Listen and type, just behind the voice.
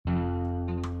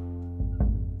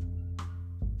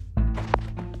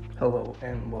Hello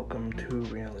and welcome to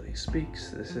Reality Speaks.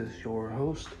 This is your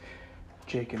host,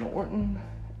 Jake and Orton,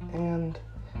 and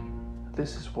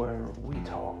this is where we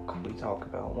talk. We talk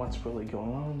about what's really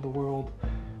going on in the world,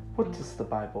 what does the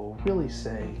Bible really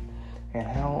say, and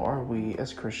how are we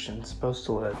as Christians supposed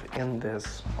to live in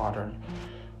this modern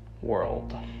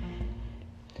world.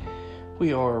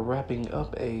 We are wrapping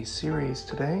up a series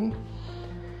today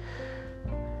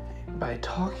by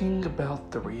talking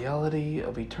about the reality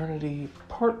of eternity,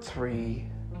 part 3.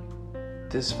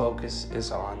 This focus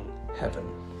is on heaven.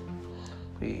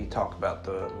 We talk about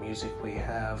the music we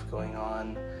have going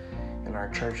on in our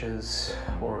churches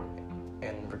or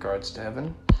in regards to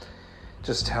heaven,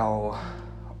 just how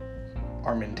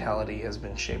our mentality has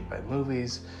been shaped by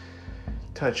movies,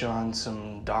 touch on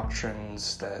some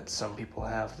doctrines that some people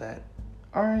have that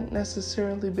aren't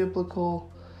necessarily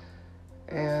biblical,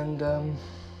 and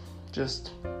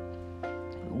just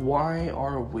why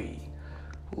are we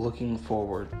looking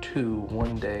forward to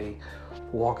one day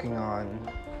walking on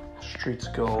streets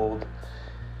of gold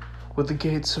with the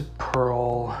gates of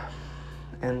pearl,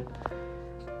 and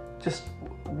just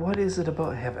what is it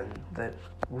about heaven that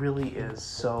really is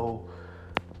so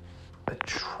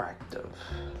attractive?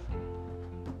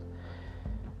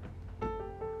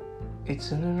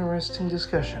 It's an interesting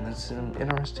discussion. It's an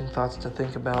interesting thoughts to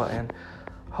think about, and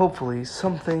hopefully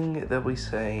something that we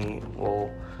say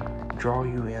will draw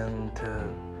you in to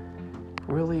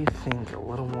really think a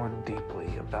little more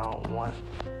deeply about what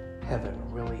heaven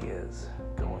really is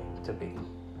going to be.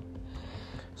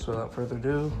 So without further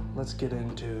ado, let's get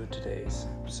into today's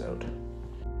episode.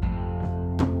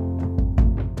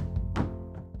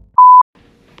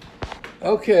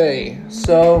 Okay,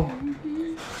 so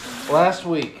last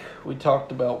week we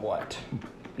talked about what?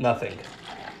 Nothing.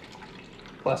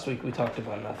 Last week we talked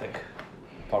about nothing.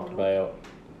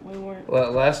 We weren't.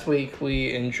 Last week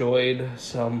we enjoyed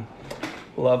some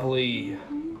lovely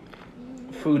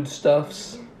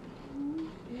foodstuffs,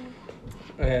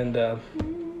 and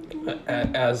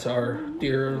as our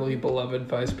dearly beloved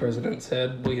Vice President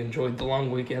said, we enjoyed the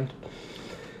long weekend.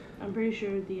 I'm pretty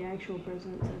sure the actual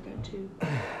president said that too.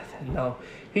 No,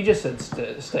 he just said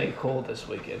stay cool this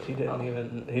weekend. He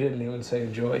didn't even say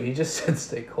enjoy. He just said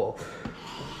stay cool.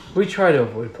 We try to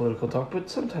avoid political talk, but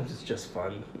sometimes it's just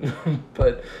fun.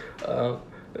 But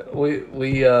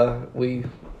we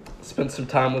spent some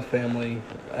time with family,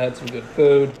 had some good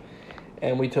food,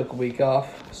 and we took a week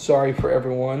off. Sorry for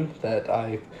everyone that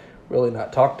I've really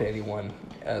not talked to anyone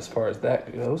as far as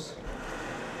that goes.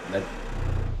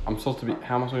 I'm supposed to be.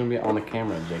 How am I supposed to be on the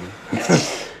camera, Jiggy?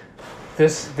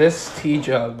 This tea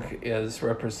jug is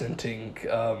representing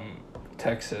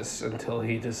Texas until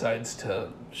he decides to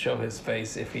show his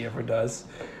face, if he ever does.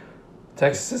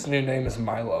 Texas's new name is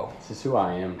Milo. This is who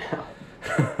I am now.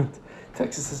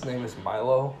 Texas's name is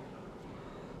Milo.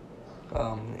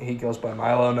 He goes by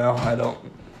Milo now.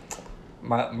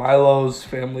 Milo's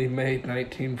family made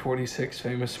 1946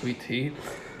 famous sweet tea.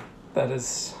 That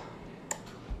is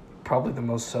probably the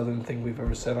most southern thing we've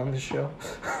ever said on this show.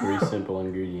 3 simple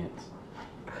ingredients.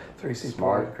 3 simple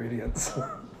Smart. ingredients.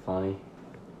 Funny.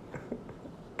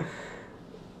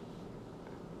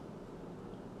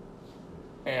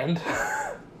 And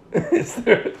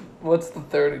what's the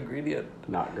third ingredient?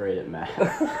 Not great at math.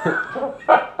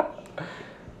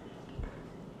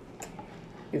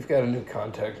 You've got a new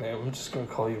contact name. I'm just gonna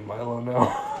call you Milo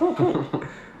now.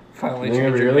 Finally They're changed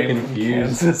gonna be your really name from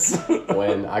confused Kansas.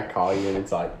 when I call you and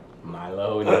it's like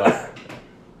Milo, and you're like,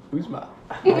 "Who's Milo?"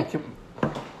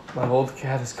 My old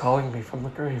cat is calling me from the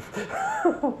grave.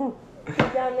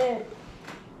 Get down there.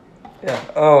 Yeah.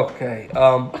 Okay.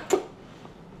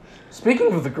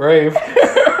 Speaking of the grave,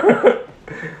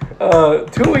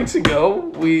 2 weeks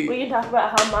ago We can talk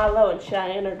about how Milo and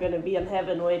Cheyenne are going to be in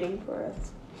heaven waiting for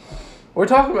us. we're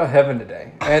talking about heaven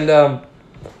today, and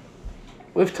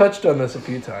we've touched on this a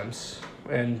few times,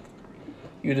 and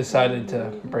you decided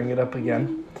to bring it up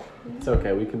again. It's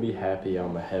okay. We can be happy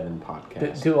on the Heaven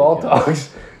podcast. Do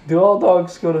all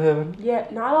dogs go to heaven? Yeah,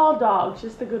 not all dogs,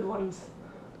 just the good ones.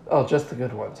 Oh, just the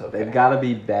good ones. Okay. They've got to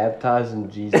be baptized in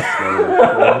Jesus' name.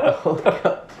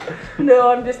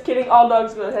 No, I'm just kidding. All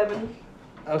dogs go to heaven.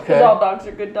 Okay. Because all dogs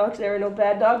are good dogs. There are no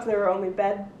bad dogs. There are only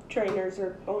bad trainers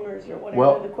or owners or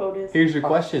whatever the quote is. Here's your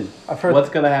question. I've heard What's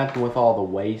going to happen with all the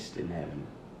waste in heaven?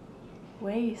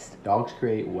 Waste. Dogs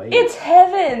create waste. It's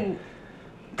heaven.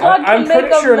 God I'm can make pretty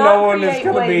them sure not no one is create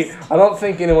going to be. waste. I don't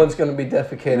think anyone's going to be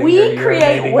defecating. or We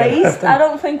create urinating waste. in I heaven.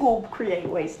 don't think we'll create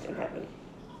waste in heaven.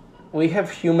 We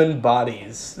have human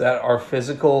bodies that are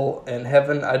physical, and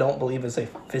heaven, I don't believe, is a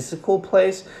physical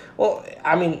place. Well,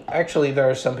 I mean, actually, there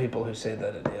are some people who say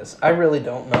that it is. I really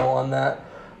don't know on that.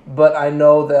 but I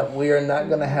know that we are not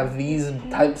going to have these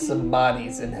types of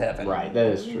bodies in heaven. Right, that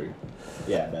is true.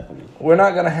 Yeah, Bethany. We're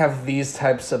not going to have these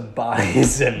types of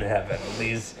bodies in heaven.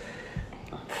 These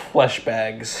flesh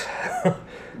bags.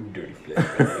 Dirty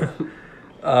flesh.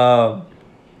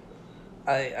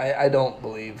 I don't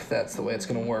believe that's the way it's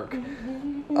going to work.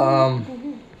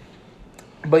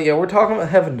 But yeah, we're talking about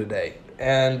heaven today.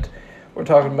 And we're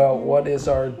talking about what is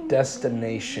our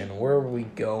destination. Where are we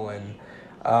going?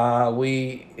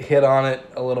 We hit on it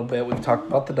a little bit. We've talked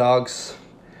about the dogs.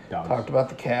 Talked about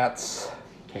the cats.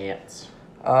 Cats.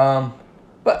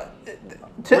 But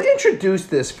to introduce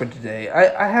this for today,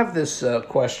 I have this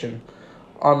question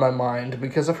on my mind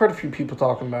because I've heard a few people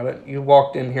talking about it. You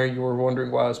walked in here, you were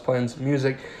wondering why I was playing some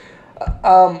music.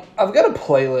 I've got a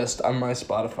playlist on my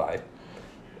Spotify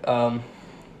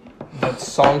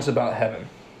that's songs about heaven.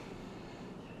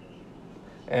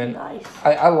 And nice.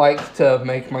 I like to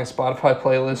make my Spotify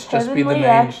playlist just be the name.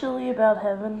 Actually about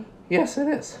heaven? Yes, it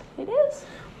is. It is?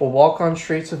 We'll walk on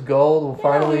streets of gold. We'll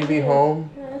finally be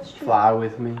home. Yeah, that's true. Fly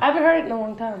with me. I haven't heard it in a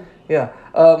long time. Yeah.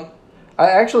 I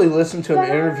actually listened to an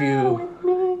interview.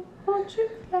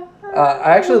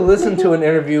 I actually listened to an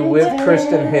interview with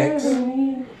Kristen Hicks.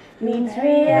 Means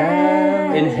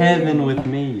reality. In heaven with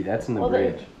me. That's in the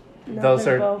bridge. No,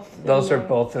 Those are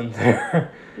both in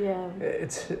there. Yeah.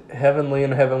 It's Heavenly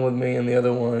in Heaven with Me, and the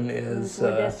other one is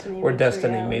Where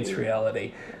Destiny Meets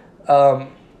Reality.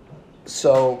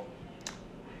 So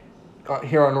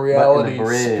here on Reality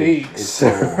Speaks.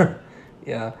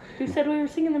 Yeah. Who said we were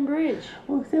singing the bridge?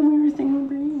 Who said we were singing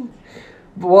the bridge?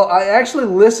 Well, I actually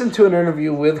listened to an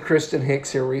interview with Kristen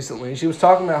Hicks here recently, and she was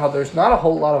talking about how there's not a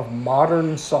whole lot of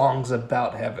modern songs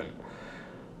about heaven,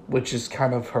 which is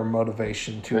kind of her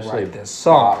motivation to write this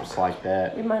song. Like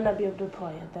that. We might not be able to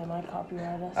play it. They might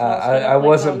copyright us. I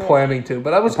wasn't planning to,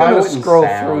 but I was going to scroll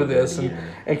through this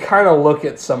and kind of look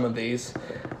at some of these.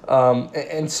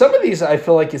 And some of these I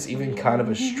feel like it's even kind of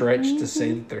a stretch to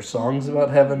say that they're songs about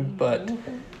heaven, but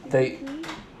they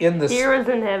in this Here is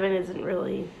in Heaven isn't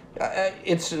really.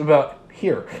 It's about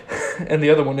here, and the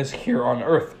other one is here on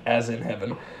earth as in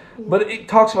heaven. But it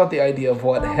talks about the idea of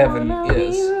what heaven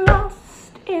is.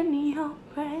 Lost in your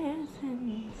presence.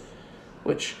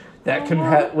 Which that can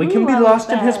we can be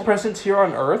lost in His presence here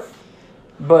on earth,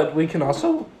 but we can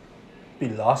also be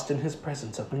lost in His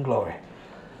presence up in glory.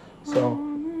 So,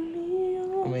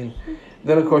 I mean,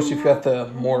 then of course you've got the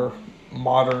more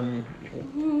modern,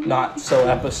 not so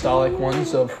apostolic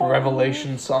ones of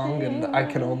Revelation song and I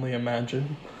Can Only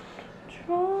Imagine.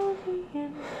 And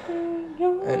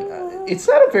it's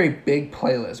not a very big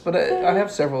playlist, but I have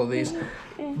several of these.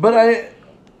 But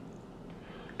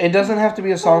it doesn't have to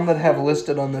be a song that I have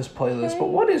listed on this playlist, but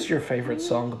what is your favorite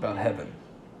song about heaven?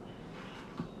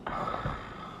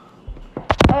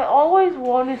 I always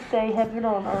want to say Heaven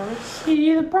on Earth.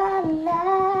 See the bright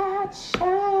light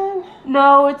shine.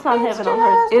 No, it's not Heaven on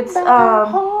Earth. It's I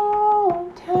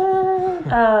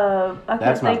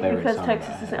can't think because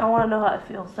Texas is. I want to know how it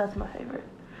feels. That's my favorite.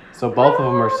 So both of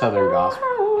them are Southern gospel.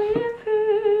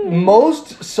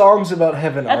 Most songs about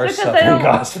heaven are Southern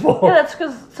gospel. Yeah, that's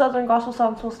because Southern gospel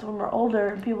songs, most of them are older,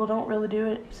 and people don't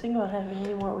really sing about heaven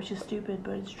anymore, which is stupid,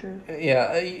 but it's true.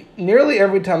 Yeah, nearly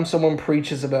every time someone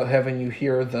preaches about heaven, you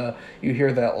hear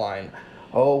that line.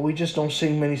 Oh, we just don't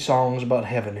sing many songs about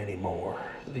heaven anymore.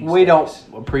 We don't.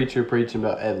 A preacher preaching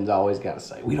about heaven's always got to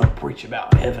say, we don't preach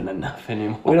about heaven enough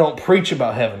anymore. We don't preach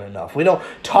about heaven enough. We don't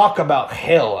talk about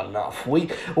hell enough. We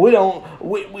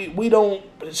don't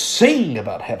sing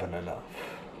about heaven enough.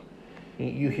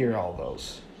 You hear all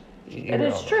those. It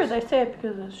is true. They say it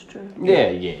because it's true.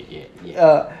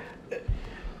 Yeah.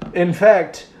 In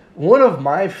fact, one of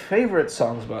my favorite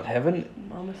songs about heaven.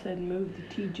 Mama said, "Move the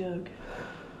tea jug."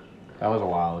 That was a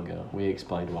while ago. We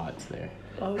explained why it's there.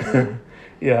 Oh, yeah.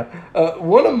 Yeah.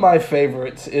 One of my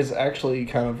favorites is actually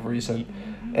kind of recent,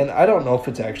 and I don't know if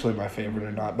it's actually my favorite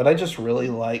or not, but I just really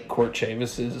like Court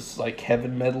Chavis's like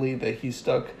Heaven medley that he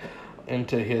stuck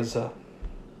into his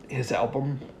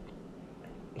album.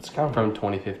 It's kind of from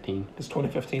 2015. His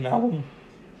 2015 album.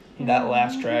 That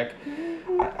last track,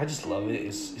 I just love it.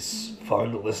 It's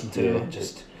fun to listen to. Yeah,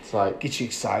 just it's like gets you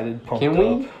excited, pumped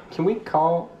up. Can we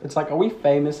call? It's like, are we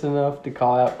famous enough to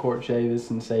call out Court Chavis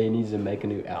and say he needs to make a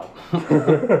new album?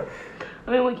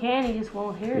 I mean, we can. He just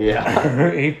won't hear it.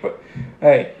 Yeah.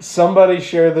 Hey, somebody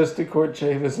share this to Court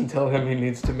Chavis and tell him he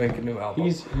needs to make a new album.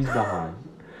 He's behind.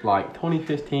 Like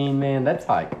 2015, man. That's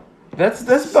like. That's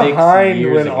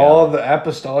behind when all the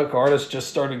apostolic artists just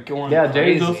started going crazy.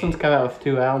 James Wilson's come out with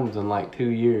 2 albums in like 2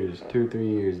 years, 2 or 3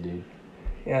 years, dude.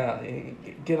 Yeah,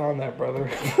 get on that, brother.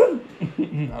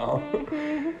 No,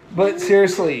 but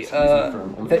seriously,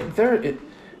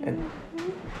 And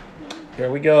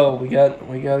here we go. We got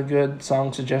a good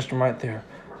song suggestion right there.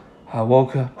 I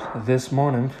woke up this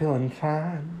morning feeling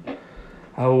fine.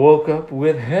 I woke up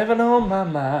with heaven on my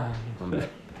mind.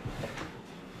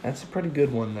 That's a pretty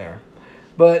good one there.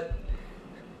 But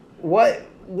what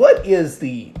is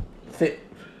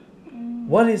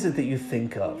what is it that you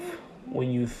think of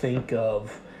when you think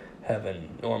of heaven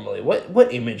normally?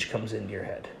 What image comes into your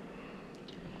head?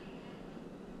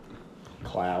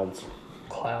 Clouds.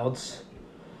 Clouds.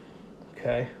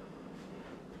 Okay.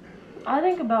 I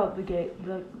think about the gate,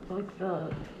 the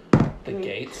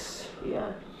gates.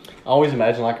 Yeah. I always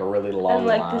imagine like a really long And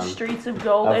like line. the streets of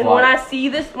gold. Of And like- when I see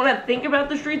this, when I think about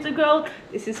the streets of gold,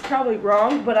 this is probably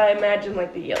wrong, but I imagine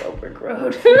like the yellow brick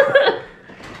road.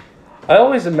 I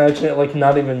always imagine it like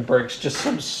not even bricks, just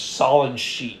some solid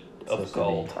sheet of Supposed to be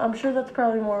gold. I'm sure that's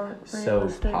probably more so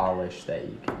realistic. polished that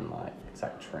you can like, it's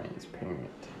like transparent.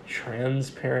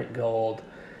 Transparent gold.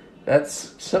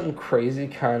 That's something crazy.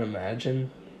 Can't imagine.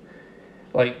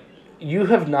 Like, you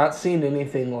have not seen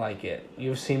anything like it.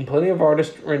 You've seen plenty of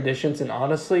artist renditions, and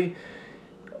honestly,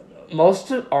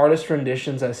 most of artist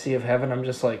renditions I see of heaven, I'm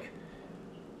just like,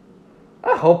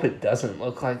 I hope it doesn't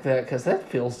look like that, because that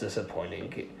feels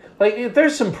disappointing. Like,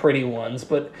 there's some pretty ones,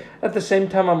 but at the same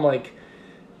time, I'm like,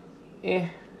 eh.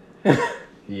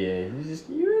 Yeah,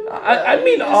 you're I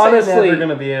mean, just honestly, never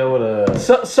gonna be able to.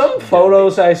 some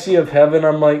photos I see of heaven,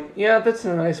 I'm like, yeah, that's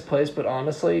a nice place, but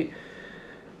honestly,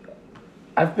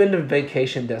 I've been to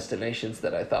vacation destinations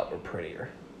that I thought were prettier.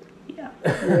 Yeah.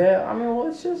 Yeah, I mean, well,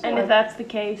 it's just. And like, if that's the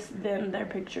case, then their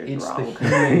picture's it's wrong. the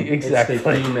human, Exactly. It's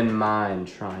the human mind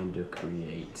trying to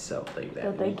create something that,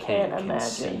 that they we can't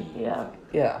conceive. imagine. Yeah.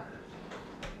 Yeah.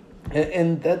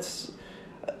 And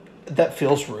that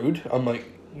feels rude. I'm like,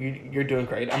 you're doing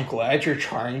great. I'm glad you're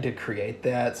trying to create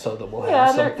that so that we'll Yeah,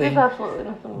 have there's something. absolutely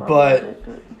nothing wrong But- with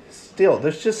it. Still,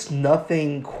 there's just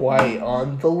nothing quite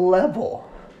on the level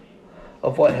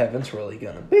of what heaven's really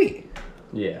going to be.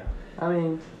 Yeah, I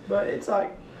mean, but it's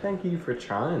like, thank you for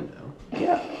trying though.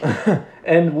 Yeah.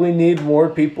 And we need more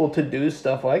people to do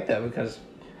stuff like that, because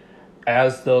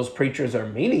as those preachers are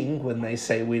meaning when they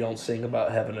say we don't sing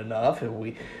about heaven enough and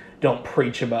we don't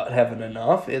preach about heaven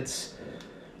enough,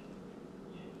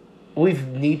 we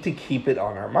need to keep it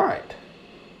on our mind.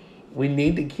 We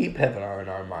need to keep heaven on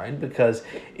our mind, because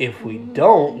if we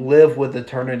don't live with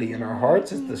eternity in our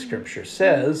hearts, as the scripture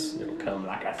says, It'll come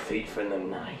like a thief in the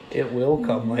night. it will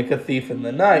come like a thief in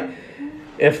the night.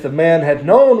 If the man had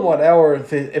known what hour,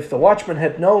 if the watchman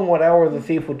had known what hour the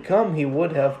thief would come, he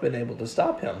would have been able to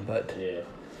stop him. But Yeah,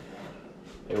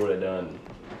 it would have done.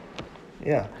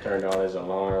 yeah, Turned on his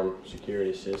alarm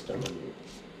security system and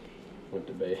went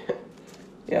to bed.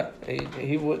 yeah,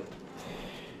 he would.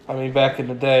 I mean, back in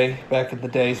the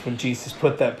days when Jesus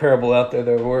put that parable out there,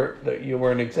 that you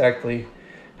weren't exactly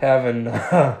having.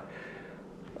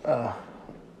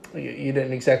 You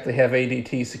didn't exactly have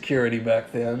ADT security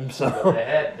back then, But so. they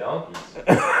had donkeys.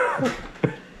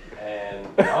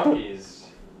 And donkeys,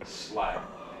 like...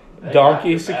 they got Donkey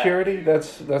your back. security?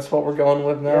 That's what we're going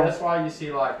with now? Yeah, that's why you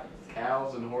see like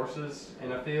cows and horses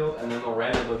in a field, and then they'll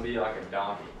randomly be like a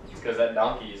donkey. Because that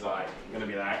donkey is like, gonna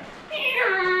be like...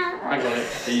 I'm gonna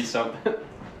see something.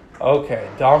 Okay,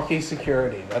 donkey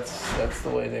security. That's the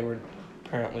way they were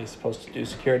apparently supposed to do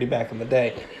security back in the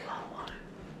day.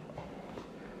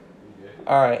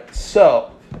 Alright,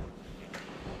 so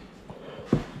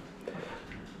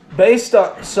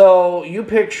so you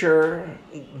picture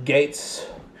gates,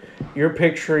 you're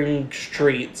picturing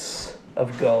streets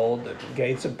of gold,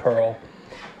 gates of pearl.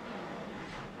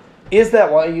 Is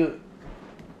that why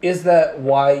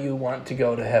you want to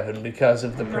go to heaven, because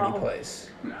of the pretty No. place?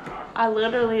 I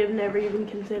literally have never even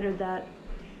considered that.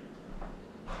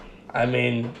 I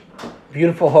mean,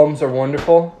 beautiful homes are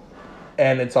wonderful,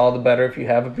 and it's all the better if you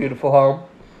have a beautiful home.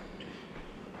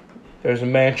 There's a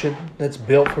mansion that's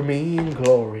built for me in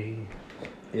glory.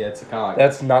 Yeah, it's kind of like...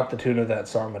 That's not the tune of that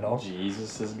song at all.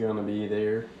 Jesus is gonna be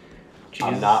there. Jesus.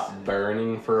 I'm not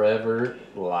burning forever.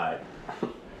 Like,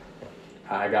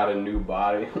 I got a new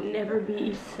body. Never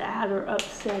be sad or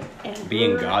upset ever. Be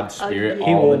in God's spirit again.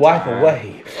 He all will the wipe time.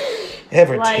 away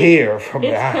every Like, tear from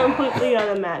your It's eye. completely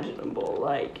unimaginable.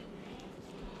 Like,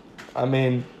 I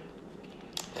mean,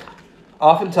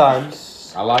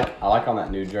 oftentimes, I like on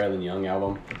that new Draylen Young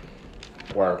album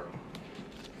where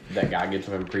that guy gets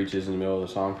up and preaches in the middle of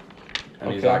the song,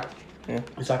 and he's Okay. like, Yeah.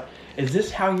 he's like, is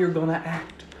this how you're gonna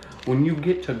act when you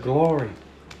get to glory?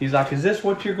 He's like, is this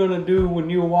what you're gonna do when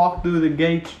you walk through the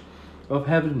gates of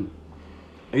heaven?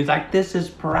 He's like, this is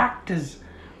practice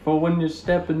for when you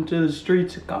step into the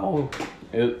streets of gold.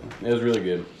 It was really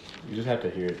good. You just have to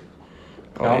hear it.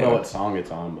 I don't know what song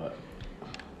it's on, but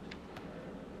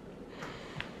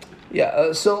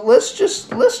yeah. So let's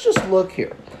just look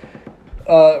here.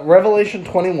 Revelation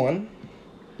 21,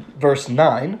 verse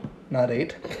 9, not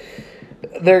 8.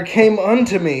 There came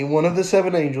unto me one of the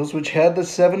 7 angels, which had the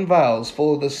 7 vials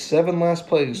full of the 7 last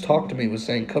plagues, talked to me, was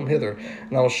saying, Come hither,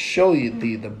 and I will show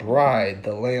thee the bride,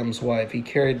 the Lamb's wife. He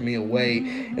carried me away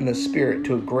in the Spirit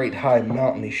to a great high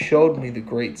mountain. He showed me the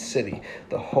great city,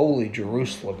 the holy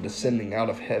Jerusalem, descending out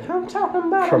of heaven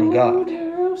from God.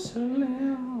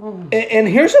 And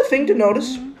here's a thing to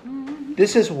notice.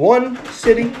 This is one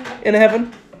city in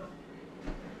heaven.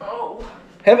 Oh.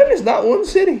 Heaven is not one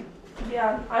city.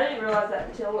 Yeah, I didn't realize that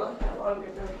until not that long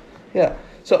ago. Yeah.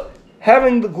 So,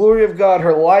 having the glory of God,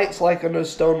 her lights like unto a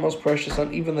stone most precious,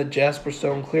 on even the jasper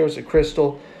stone, clear as a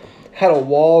crystal, had a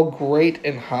wall great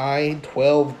and high,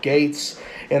 12 gates,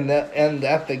 and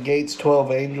at the gates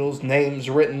 12 angels, names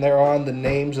written thereon, the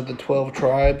names of the 12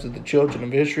 tribes of the children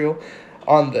of Israel.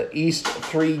 On the east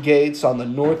 3 gates, on the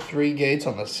north 3 gates,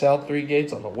 on the south 3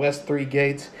 gates, on the west 3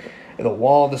 gates. In the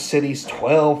wall of the city's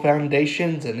 12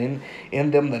 foundations, and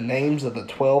in them the names of the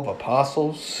 12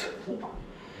 apostles.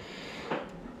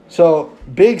 So,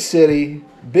 big city,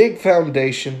 big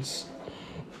foundations.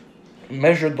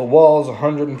 Measured the walls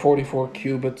 144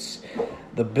 cubits.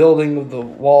 The building of the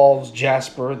walls,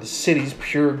 jasper. The city's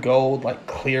pure gold, like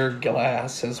clear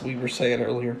glass, as we were saying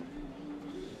earlier.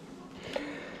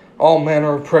 All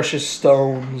manner of precious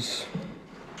stones.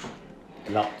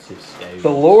 lots of stones. The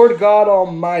Lord God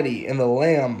Almighty and the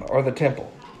Lamb are the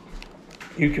temple.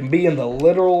 You can be in the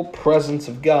literal presence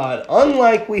of God,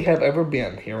 unlike we have ever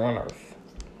been here on earth.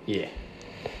 Yeah.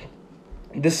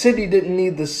 The city didn't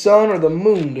need the sun or the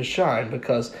moon to shine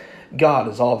because God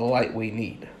is all the light we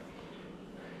need.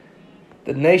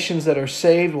 The nations that are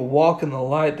saved will walk in the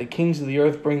light. The kings of the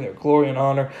earth bring their glory and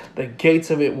honor. The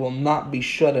gates of it will not be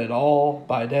shut at all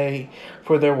by day,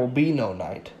 for there will be no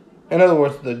night. In other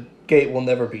words, the gate will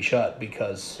never be shut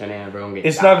because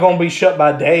it's not going to be shut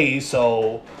by day,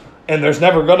 and there's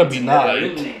never going to be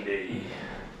night.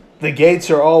 The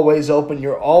gates are always open.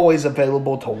 You're always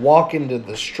available to walk into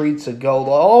the streets of gold.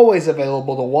 Always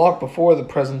available to walk before the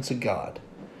presence of God.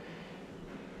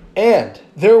 And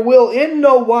there will in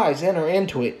no wise enter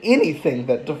into it anything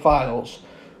that defiles,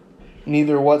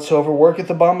 neither whatsoever worketh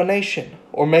abomination,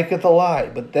 or maketh a lie,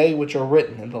 but they which are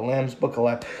written in the Lamb's book of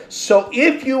life. So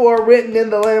if you are written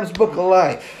in the Lamb's book of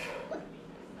life,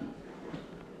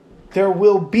 there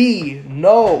will be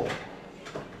no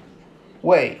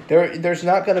way. There's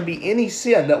not going to be any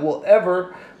sin that will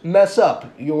ever mess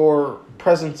up your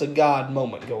presence of God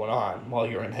moment going on while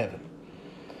you're in heaven.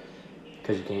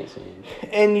 Because you can't see it.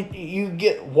 And you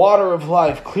get water of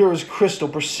life, clear as crystal,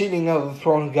 proceeding out of the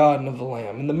throne of God and of the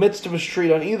Lamb. In the midst of a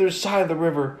street, on either side of the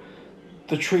river,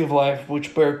 the tree of life,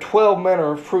 which bare 12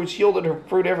 manner of fruits, yielded her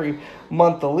fruit every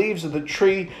month. The leaves of the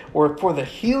tree were for the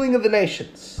healing of the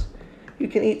nations. You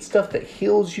can eat stuff that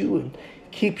heals you and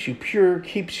keeps you pure,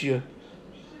 keeps you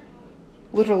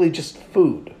literally just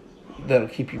food that'll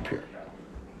keep you pure.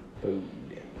 Food.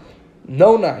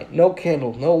 No night, no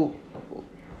candle,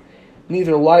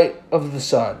 neither light of the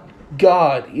sun.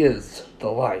 God is the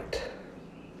light.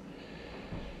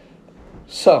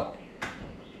 So,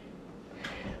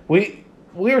 we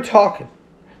are talking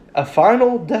a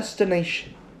final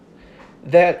destination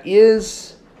that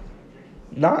is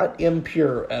not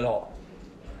impure at all.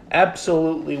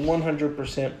 Absolutely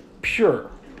 100% pure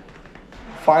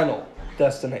final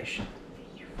destination.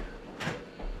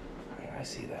 I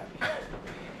see that.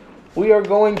 We are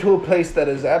going to a place that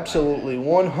is absolutely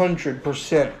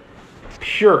 100%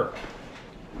 pure.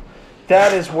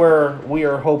 That is where we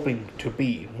are hoping to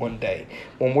be one day.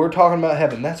 When we're talking about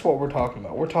heaven, that's what we're talking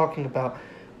about. We're talking about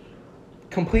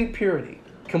complete purity,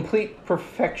 complete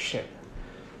perfection.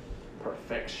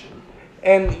 Perfection.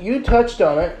 And you touched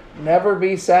on it, never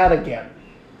be sad again.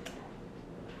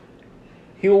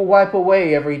 He will wipe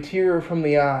away every tear from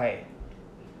the eye.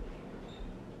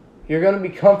 You're going to be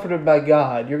comforted by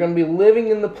God. You're going to be living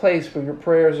in the place where your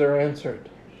prayers are answered.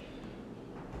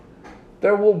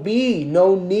 There will be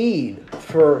no need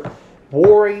for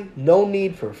worry, no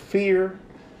need for fear.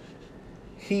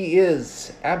 He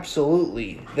is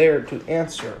absolutely there to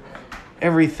answer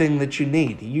everything that you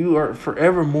need. You are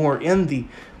forevermore in the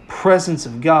presence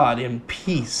of God in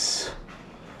peace.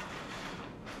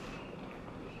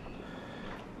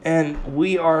 And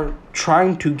we are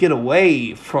trying to get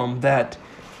away from that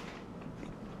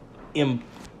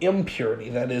impurity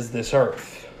that is this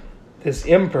earth, this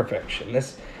imperfection.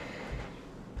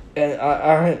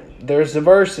 There's a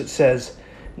verse that says,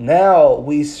 "Now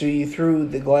we see through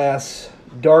the glass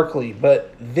darkly,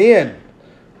 but then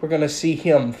We're going to see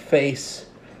him face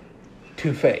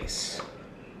to face.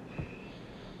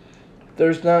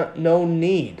 There's no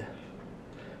need.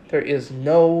 There is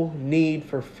no need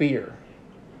for fear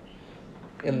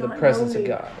in the presence of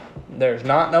God. There's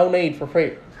no need for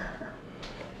fear.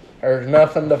 There's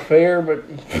nothing to fear but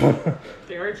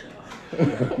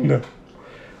no.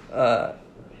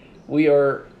 We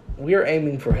are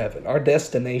aiming for heaven. Our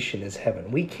destination is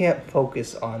heaven. We can't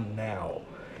focus on now.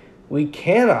 We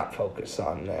cannot focus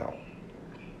on now.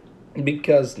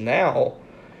 Because now,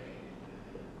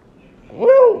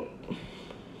 well,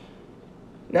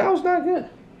 now's not good.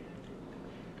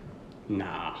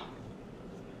 Nah.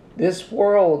 This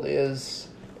world is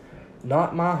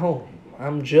not my home.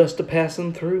 I'm just a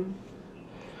passing through.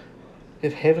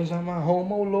 If heaven's not my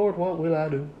home, oh Lord, what will I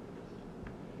do?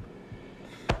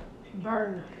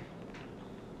 Burn.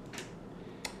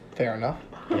 Fair enough.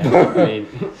 Yeah, I mean,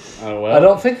 well. I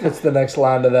don't think that's the next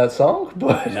line to that song,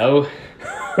 but No.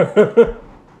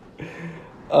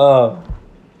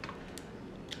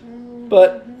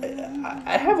 But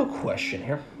I have a question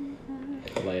here.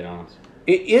 Lay it on us.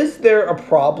 Is there a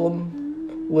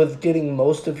problem with getting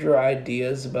most of your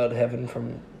ideas about heaven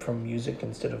from music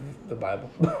instead of the Bible?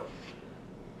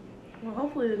 Well,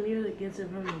 hopefully the music gets it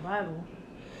from the Bible.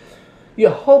 You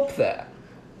hope that.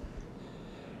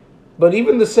 But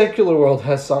even the secular world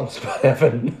has songs about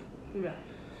heaven. Yeah.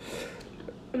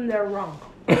 And they're wrong.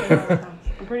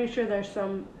 I'm pretty sure there's a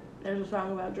song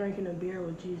about drinking a beer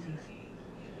with Jesus.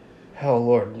 Oh,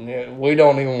 Lord. We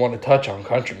don't even want to touch on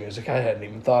country music. I hadn't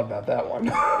even thought about that one.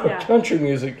 Yeah. Country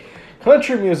music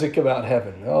about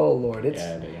heaven. Oh, Lord.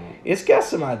 It's got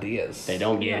some ideas. They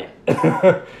don't get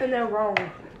it. And they're wrong.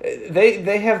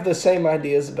 They have the same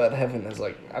ideas about heaven as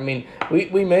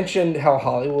we mentioned how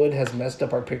Hollywood has messed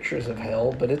up our pictures of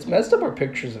hell, but it's messed up our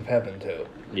pictures of heaven too.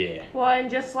 Yeah. Well, and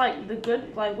just like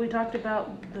we talked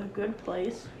about the good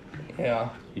place. Yeah.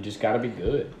 You just gotta be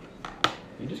good.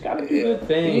 You just gotta do good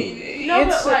things. No,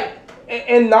 but like,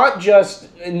 and not just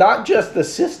the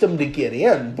system to get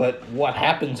in, but what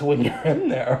happens when you're in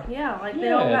there. yeah, like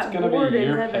they all got it's gonna bored be in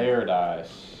your heaven.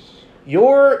 paradise.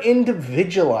 Your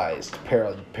individualized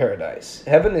paradise.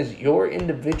 Heaven is your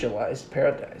individualized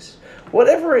paradise.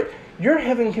 Your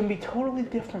heaven can be totally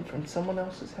different from someone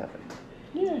else's heaven.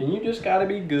 Yeah, and you just gotta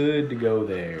be good to go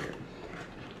there.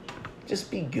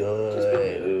 Just be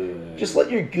good. Just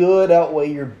let your good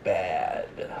outweigh your bad.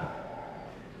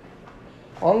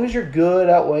 As long as your good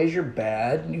outweighs your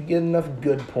bad, you get enough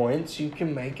good points, you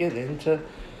can make it into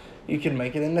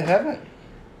heaven.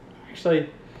 Actually,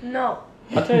 No,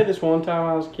 I'll tell you this one time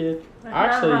when I was a kid. that's I not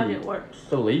how actually it works.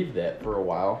 believed that for a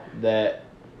while. That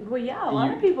Well, yeah, a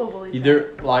lot of people believe that.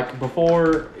 either like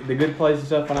before the good place and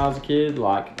stuff when I was a kid,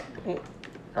 like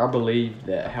I believed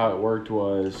that how it worked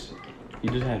was you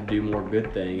just had to do more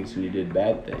good things than you did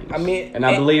bad things. I mean, and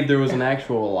I believe there was an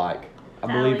actual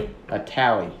a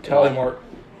tally Tally mark.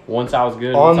 Once I was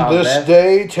good, once I On was this bad.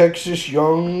 day, Texas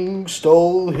Young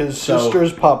stole his So-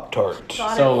 sister's Pop-Tart.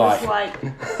 Thought so, it was like-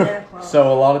 Santa Claus.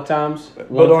 So a lot of times, But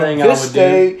one on thing I this would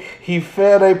day, he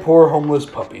fed a poor homeless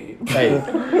puppy. do, hey,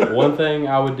 one thing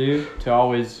I would do to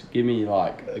always give me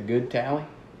like a good tally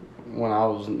when I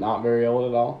was not very old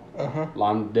at all. Uh-huh.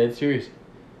 I'm dead serious.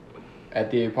 At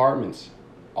the apartments,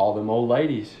 all them old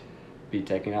ladies be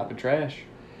taking out the trash,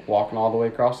 walking all the way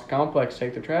across the complex to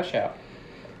take their trash out.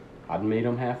 I'd meet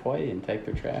them halfway and take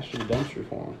their trash to the dumpster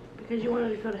for them Because you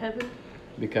wanted to go to heaven?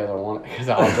 because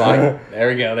I was like, there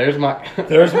we go, there's my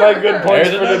There's my good points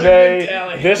There's for another today. good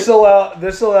tally.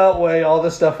 This'll outweigh all the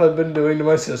stuff I've been doing to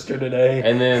my sister today.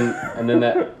 And then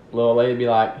that little lady be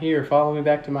like, here, follow me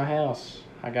back to my house.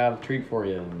 I got a treat for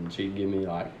you, and she'd give me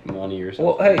like money or something.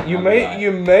 Well, hey, I'd be like,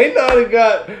 you may not have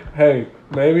got. Hey,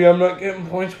 maybe I'm not getting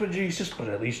points with Jesus, but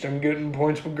at least I'm getting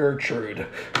points with Gertrude.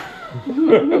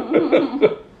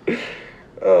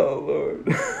 Oh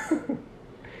Lord.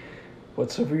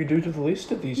 Whatsoever you do to the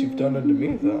least of these, you've done unto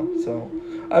me, though. So,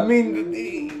 I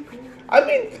mean,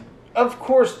 of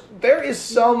course, there is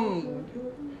some.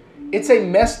 It's a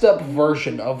messed up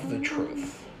version of the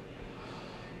truth.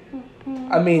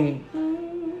 I mean,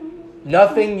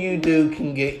 nothing you do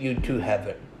can get you to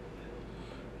heaven,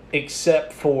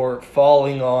 except for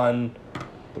falling on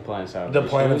the plan of salvation. the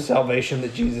plan of salvation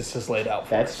that Jesus has laid out for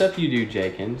That's us. stuff you do,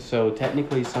 Jakin. So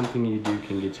technically, something you do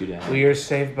can get you to heaven. We are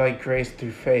saved by grace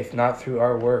through faith, not through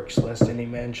our works, lest any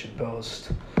man should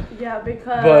boast. Yeah,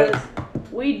 because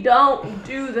But- we don't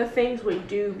do the things we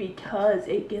do because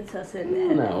it gets us into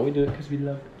heaven. No, we do it because we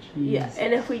love Jesus. Yeah,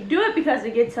 and if we do it because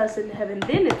it gets us into heaven,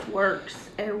 then it's works,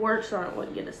 and works aren't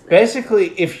what get us there.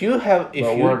 Basically, if you have,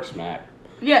 But works, Mac.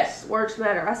 Yes, works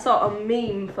matter. I saw a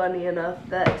meme, funny enough,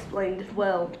 that explained it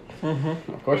well.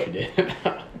 Mm-hmm. Of course you did.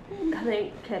 I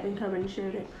think Kevin Cummins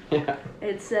shared it. Yeah.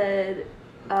 It said,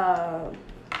 I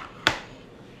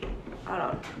don't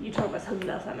know. You talk about something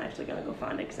else. I'm actually going to go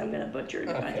find it because I'm going to butcher it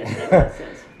if I just say what it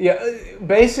says. Yeah,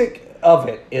 basic of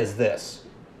it is this.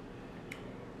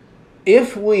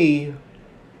 If we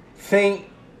think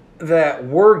that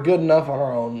we're good enough on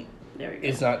our own, There we go.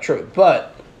 it's not true.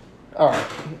 But, all right,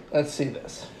 let's see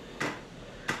this.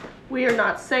 We are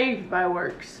not saved by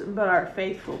works, but our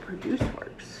faith will produce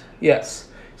works. Yes.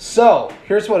 So,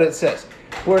 here's what it says.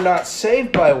 We're not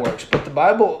saved by works, but the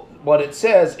Bible, what it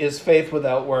says is faith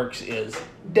without works is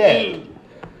dead.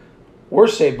 We're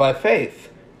saved by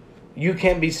faith. You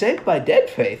can't be saved by dead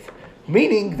faith,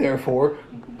 meaning, therefore,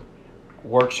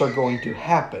 works are going to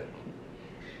happen.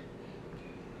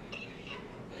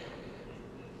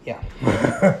 Yeah.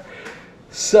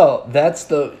 So, that's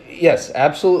yes,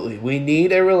 absolutely. We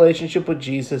need a relationship with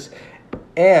Jesus,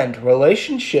 and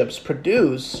relationships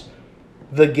produce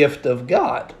the gift of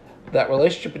God. That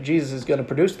relationship with Jesus is going to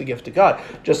produce the gift of God.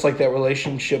 Just like that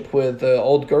relationship with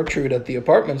old Gertrude at the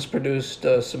apartments produced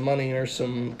some money or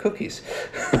some cookies.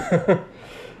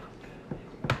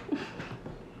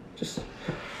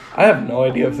 I have no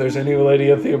idea if there's any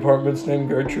lady at the apartments named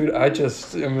Gertrude. I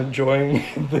just am enjoying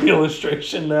the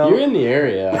illustration now. You're in the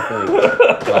area, I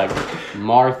think. Like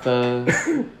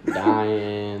Martha,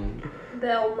 Diane,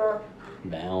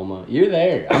 Velma. You're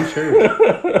there, I'm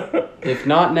sure. If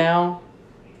not now,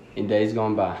 in days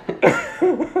gone by.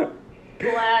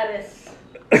 Gladys.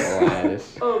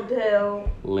 Odell.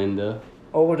 Linda.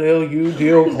 Odell,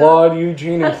 Udell, Claude,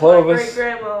 Eugene, and That's my Clovis.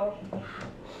 great-grandma.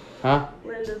 Huh?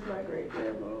 Linda's my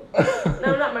great-grandma.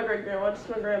 No, not my great-grandma, just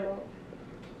my grandma.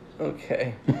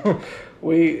 Okay.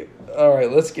 All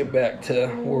right, let's get back to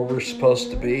where we're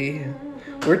supposed to be.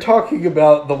 We're talking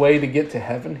about the way to get to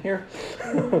heaven here.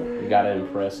 You gotta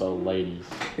impress old ladies.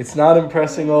 It's not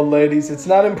impressing old ladies. It's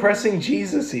not impressing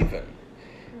Jesus even.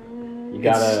 You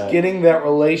gotta. It's getting that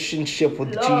relationship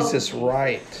with Love Jesus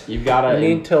right. You've gotta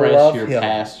You need to impress love your him.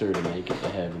 pastor to make it to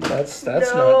heaven. That's not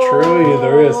true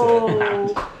either, is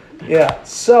it? Yeah.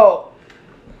 So,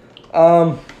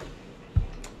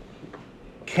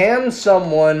 can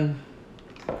someone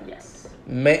Yes.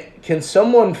 can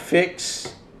someone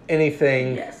fix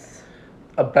anything Yes.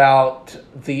 about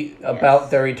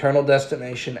their eternal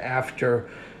destination after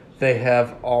they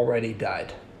have already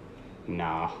died?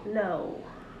 Nah, No.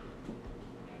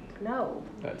 No.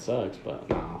 that sucks, but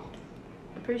nah.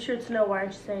 I'm pretty sure it's no. Why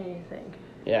aren't you saying anything?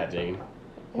 Yeah, Jane.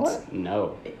 What?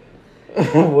 No.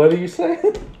 What are you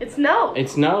saying? It's no.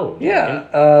 It's no.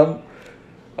 Yeah.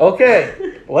 Okay.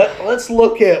 Let's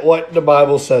look at what the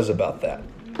Bible says about that.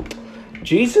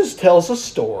 Jesus tells a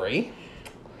story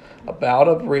about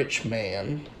a rich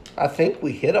man. I think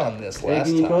we hit on this last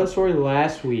Can you tell time. the story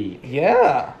last week?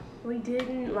 Yeah. We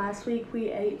didn't. Last week we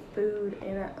ate food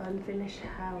in an unfinished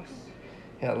house.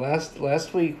 Yeah,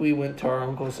 last week we went to our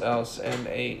uncle's house and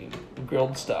ate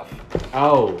grilled stuff.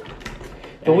 Oh.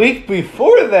 The week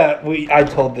before that, I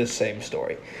told this same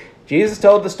story. Jesus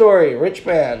told the story, rich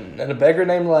man and a beggar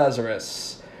named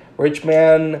Lazarus. Rich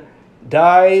man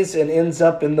dies and ends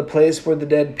up in the place where the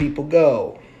dead people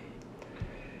go.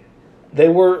 They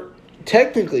were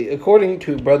technically, according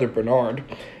to Brother Bernard,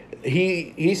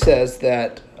 he says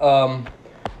that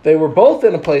they were both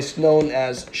in a place known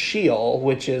as Sheol,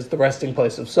 which is the resting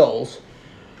place of souls.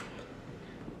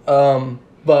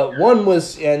 But one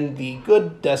was in the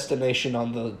good destination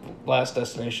on the last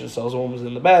destination of souls, one was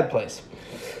in the bad place.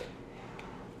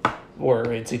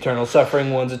 Where it's eternal suffering,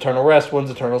 one's eternal rest,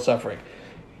 one's eternal suffering.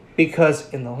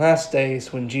 Because in the last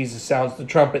days, when Jesus sounds the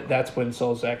trumpet, that's when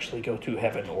souls actually go to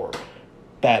heaven or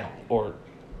bad or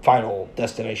final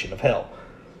destination of hell.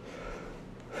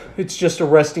 It's just a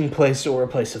resting place or a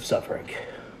place of suffering.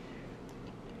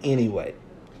 Anyway,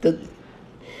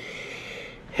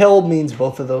 hell means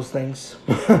both of those things.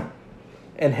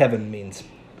 And heaven means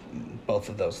both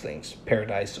of those things.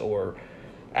 Paradise or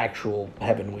actual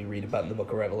heaven we read about in the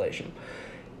book of Revelation.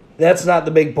 That's not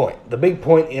the big point. The big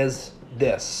point is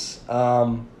this.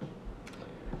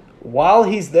 While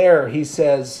he's there, he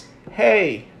says,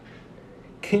 hey,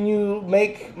 can you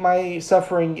make my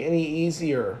suffering any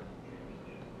easier?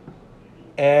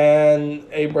 And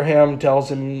Abraham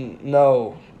tells him,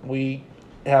 no, we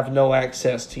have no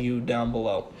access to you down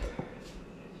below.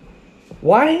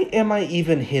 Why am I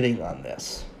even hitting on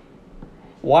this?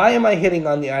 Why am I hitting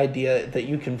on the idea that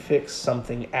you can fix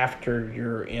something after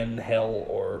you're in hell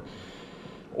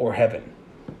or heaven?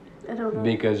 I don't know.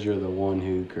 Because you're the one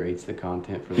who creates the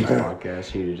content for this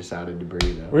podcast, you decided to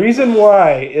bring it up. Reason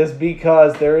why is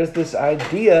because there is this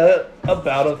idea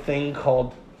about a thing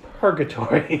called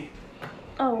purgatory.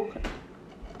 Oh, okay.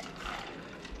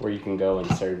 Where you can go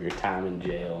and serve your time in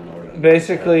jail in order to...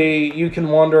 Basically, you can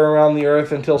wander around the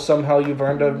earth until somehow you've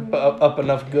earned up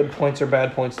enough good points or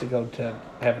bad points to go to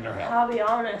heaven or hell. I'll be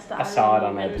honest. I saw it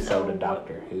on an didn't even episode know of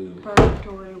Doctor Who. what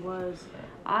Purgatory was.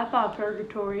 I thought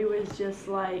purgatory was just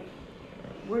like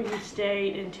where you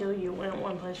stayed until you went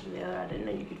one place or the other. I didn't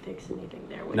know you could fix anything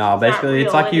there. No, basically,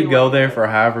 it's like you go there for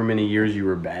however many years you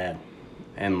were bad.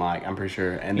 And, like, I'm pretty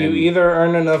sure... And You then either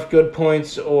earn enough good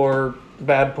points or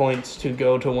bad points to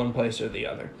go to one place or the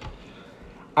other.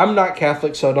 I'm not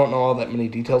Catholic, so I don't know all that many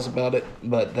details about it,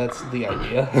 but that's the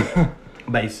idea.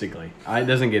 Basically. It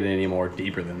doesn't get any more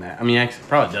deeper than that. I mean, actually, it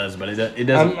probably does, but it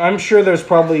doesn't... I'm sure there's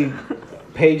probably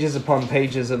pages upon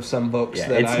pages of some books Yeah,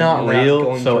 that it's I'm not real,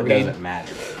 going so to it read. doesn't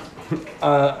matter.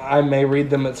 I may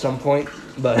read them at some point,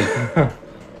 but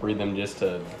Read them just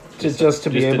to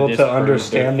be able to disprove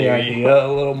understand the their theory. idea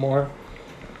a little more.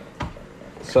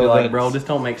 So Be like, that's- bro, this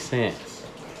don't make sense.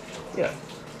 Yeah.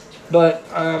 But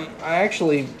I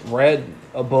actually read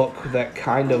a book that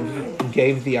kind of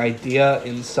gave the idea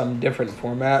in some different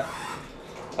format.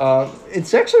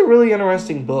 It's actually a really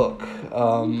interesting book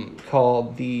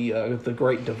called The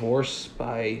Great Divorce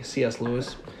by C.S.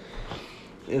 Lewis.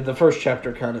 The first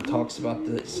chapter kind of talks about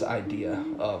this idea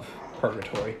of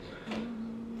purgatory.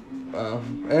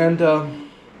 Another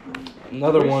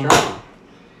one.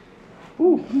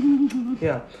 Ooh.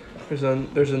 Yeah.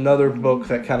 There's another book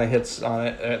that kind of hits on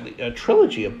it, a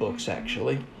trilogy of books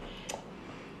actually,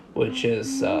 which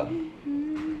is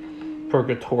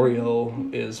Purgatorio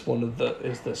is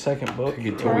the second book.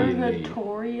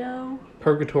 Purgatorio?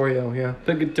 Purgatorio, yeah.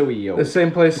 Purgatorio. The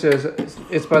same place as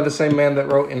it's by the same man that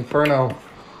wrote Inferno.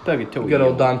 Purgatorio. Good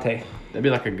old Dante. That'd be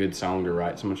like a good song to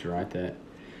write. Someone should write that.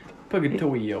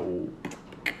 Purgatorio.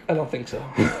 I don't think so.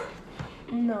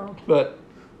 No. But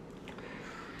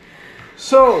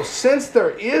so since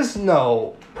there is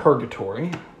no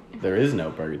purgatory, There is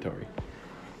no purgatory.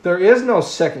 there is no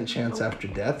second chance after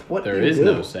death. What There do you is do?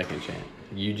 no second chance.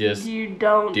 You just You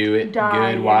don't do it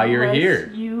die good while you're unless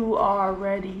here. You are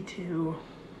ready to.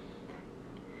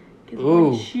 'Cause Ooh,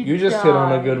 once you just hit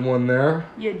on a die, good one there.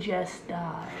 You just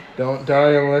die. Don't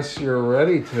die unless you're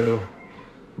ready to.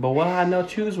 But what I no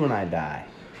choose when I die?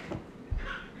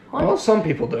 What? Well, some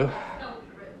people do.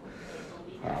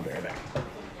 I'll be right back.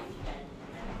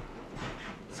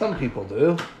 Some people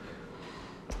do.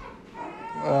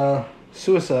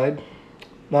 Suicide,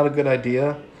 not a good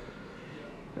idea.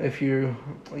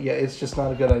 It's just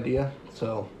not a good idea.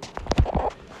 So,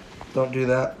 don't do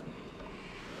that.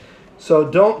 So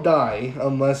don't die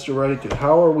unless you're ready to.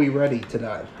 How are we ready to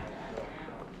die?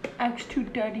 Acts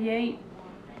 2:38,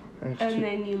 and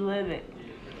then you live it.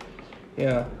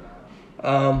 Yeah.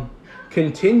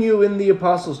 Continue in the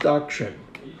apostles' doctrine.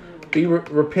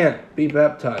 Repent, be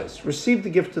baptized, receive the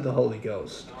gift of the Holy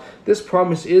Ghost. This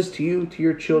promise is to you, to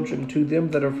your children, to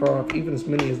them that are far off, even as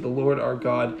many as the Lord our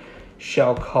God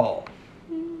shall call.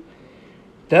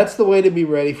 That's the way to be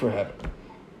ready for heaven.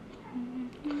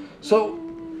 So,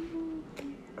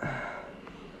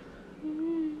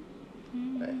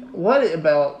 what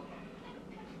about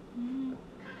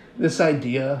this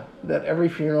idea that every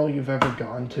funeral you've ever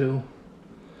gone to,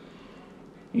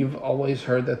 you've always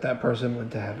heard that person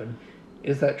went to heaven?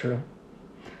 Is that true?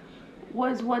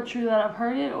 Was what true that I've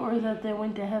heard it, or that they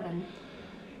went to heaven?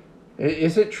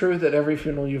 Is it true that every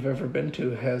funeral you've ever been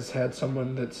to has had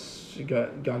someone that's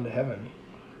gone to heaven?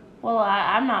 Well,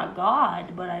 I'm not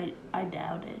God, but I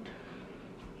doubt it.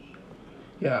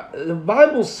 Yeah, the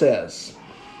Bible says,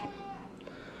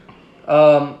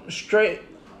 wide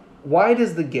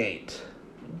is the gate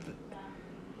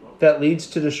that leads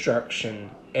to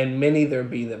destruction, and many there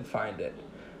be that find it.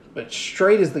 But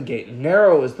straight is the gate,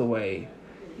 narrow is the way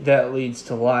that leads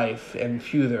to life, and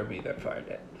few there be that find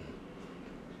it.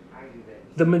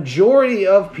 The majority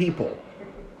of people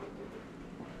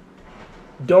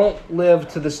don't live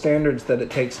to the standards that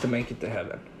it takes to make it to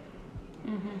heaven.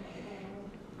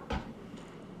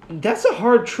 That's a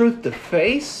hard truth to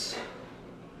face,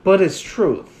 but it's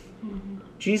truth.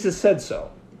 Jesus said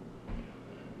so.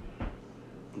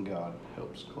 God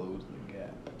helps close the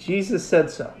gap. Jesus said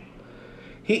so.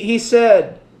 He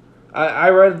said, I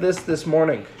read this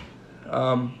morning.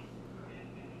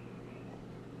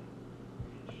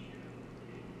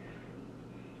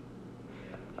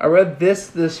 I read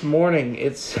this morning.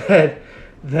 It said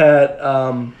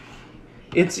that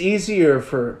it's easier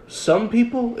for some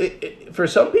people. For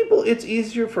some people, it's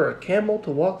easier for a camel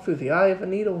to walk through the eye of a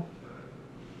needle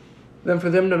than for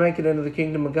them to make it into the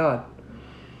kingdom of God.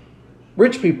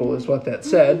 Rich people is what that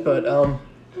said, but I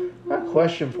have a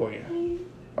question for you.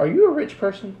 Are you a rich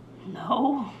person?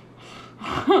 No.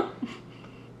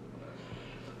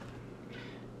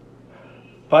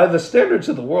 By the standards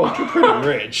of the world, you're pretty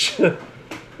rich.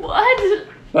 What?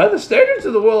 By the standards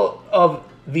of the world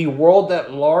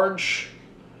at large,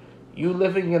 you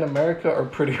living in America are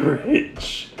pretty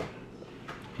rich.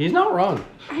 He's not wrong.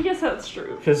 I guess that's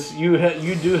true. Because you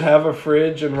do have a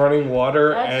fridge and running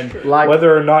water, That's and true. Like,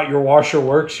 whether or not your washer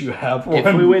works, you have one.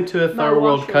 if we went to a My third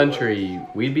world washer country,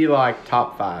 we'd be like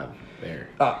top 5 there.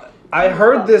 I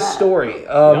heard this story.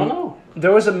 don't know.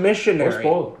 There was a We're missionary.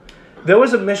 spoiled. There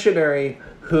was a missionary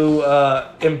who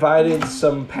invited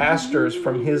some pastors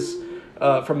from his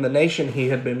from the nation he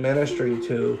had been ministering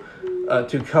to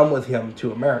come with him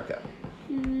to America.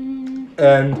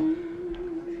 And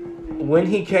when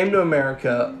he came to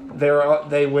America,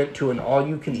 they went to an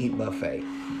all-you-can-eat buffet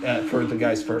for the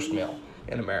guy's first meal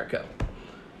in America.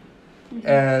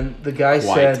 And the guy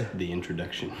said, the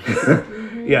introduction.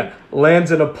 yeah,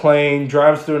 lands in a plane,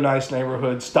 drives through a nice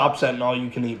neighborhood, stops at an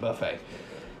all-you-can-eat buffet.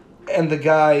 And the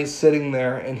guy sitting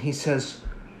there, and he says,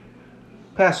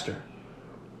 Pastor,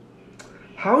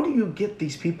 how do you get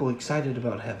these people excited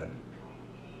about heaven?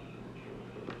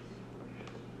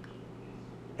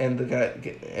 And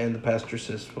the pastor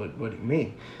says, what do you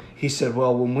mean? He said,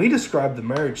 well, when we describe the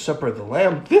marriage supper of the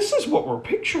Lamb, this is what we're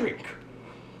picturing.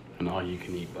 An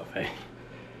all-you-can-eat buffet.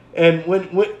 And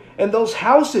and those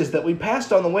houses that we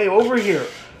passed on the way over here,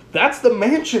 that's the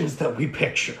mansions that we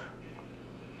picture.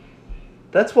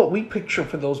 That's what we picture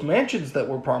for those mansions that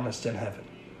were promised in heaven.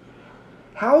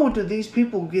 How do these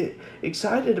people get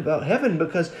excited about heaven?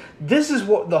 Because this is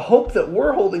what the hope that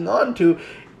we're holding on to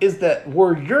is that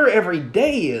where your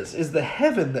everyday is the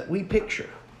heaven that we picture.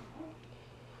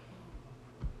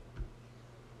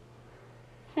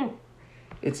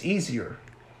 It's easier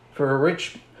for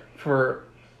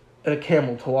a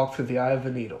camel to walk through the eye of a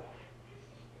needle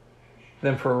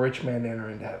than for a rich man to enter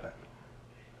into heaven.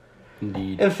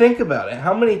 Indeed. And think about it.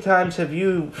 How many times have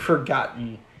you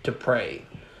forgotten to pray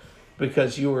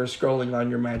because you were scrolling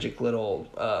on your magic little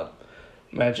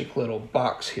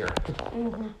box here?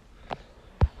 Mm-hmm.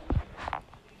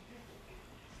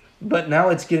 But now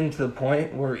it's getting to the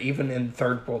point where even in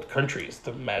third world countries,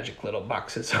 the magic little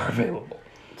boxes are available.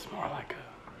 It's more like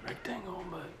a rectangle,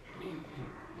 but I mean,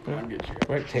 I get your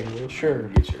Rectangle, sure.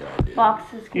 get your idea.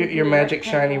 Boxes. can Your be magic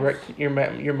shiny rectangles. your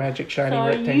magic shiny So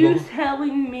rectangle. are you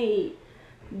telling me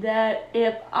that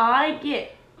if I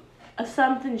get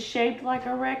something shaped like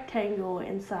a rectangle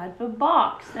inside of a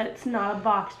box, that it's not a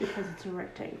box because it's a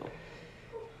rectangle?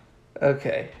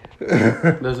 Okay.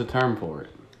 There's a term for it.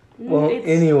 Well, It's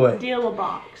anyway. still a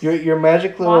box. Your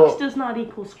magic Box little does not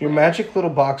equal square. your magic little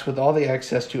box with all the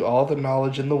access to all the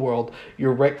knowledge in the world,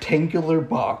 your rectangular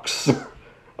box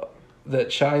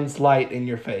that shines light in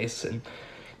your face and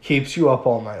keeps you up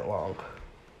all night long.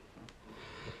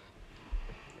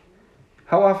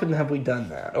 How often have we done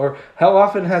that? Or how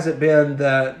often has it been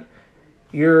that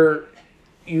you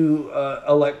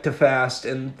elect to fast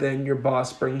and then your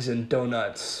boss brings in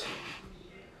donuts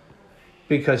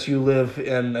because you live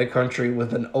in a country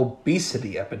with an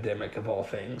obesity epidemic of all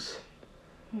things?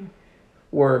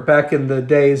 We're back in the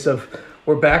days of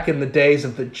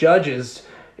the judges.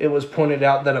 It was pointed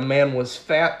out that a man was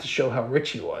fat to show how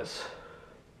rich he was.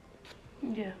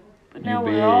 Yeah, but You now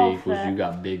big we're all equals fat. you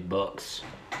got big bucks.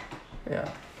 Yeah.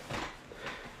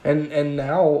 And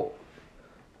now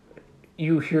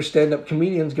you hear stand-up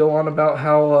comedians go on about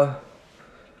how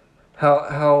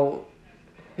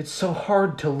it's so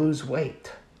hard to lose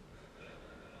weight.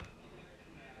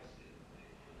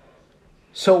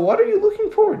 So what are you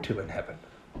looking forward to in heaven?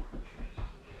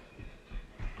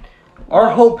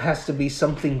 Our hope has to be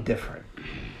something different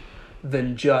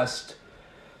than just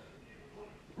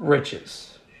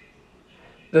riches.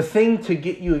 The thing to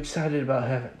get you excited about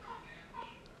heaven.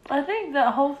 I think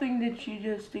that whole thing that you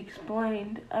just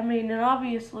explained, I mean, and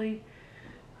obviously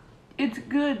it's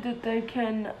good that they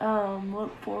can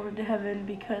look forward to heaven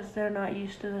because they're not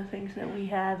used to the things that we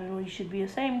have and we should be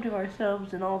ashamed of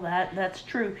ourselves and all that. That's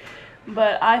true.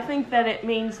 But I think that it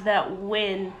means that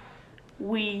when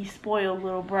we spoiled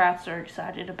little brats are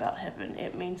excited about heaven,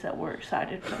 it means that we're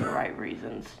excited for the right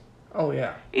reasons. Oh,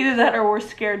 yeah. Either that or we're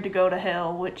scared to go to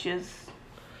hell, which is...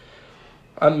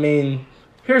 I mean,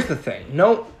 here's the thing.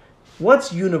 No,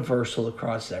 what's universal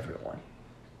across everyone?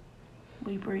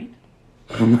 we breathe.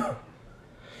 And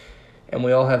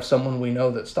we all have someone we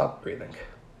know that stopped breathing.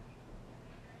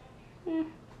 Is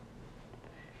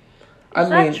I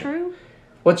that mean, true?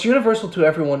 what's universal to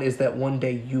everyone is that one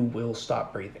day you will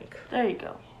stop breathing. There you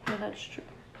go. Yeah, that's true.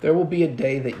 There will be a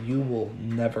day that you will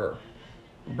never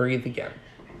breathe again.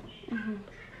 Mm-hmm.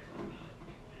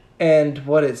 And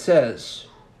what it says,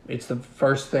 it's the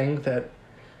first thing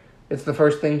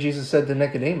Jesus said to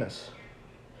Nicodemus.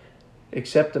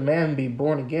 Except a man be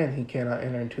born again, he cannot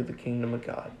enter into the kingdom of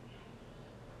God.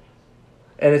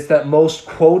 And it's that most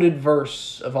quoted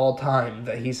verse of all time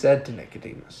that he said to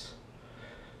Nicodemus.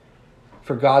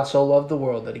 For God so loved the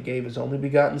world that he gave his only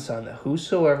begotten Son, that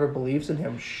whosoever believes in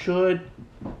him should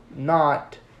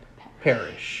not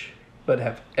perish, but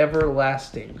have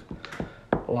everlasting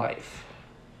life.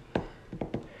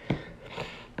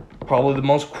 Probably the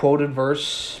most quoted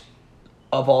verse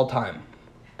of all time.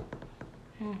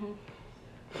 Mm-hmm.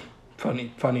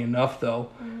 Funny enough, though,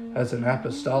 as an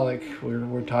apostolic,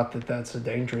 we're taught that that's a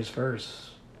dangerous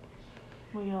verse.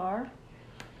 We are?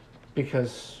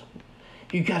 Because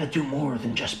you got to do more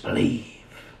than just believe.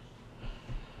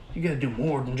 You got to do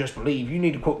more than just believe. You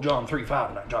need to quote John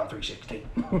 3:5, not John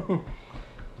 3:16.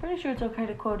 Pretty sure it's okay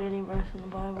to quote any verse in the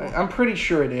Bible. I'm pretty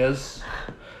sure it is.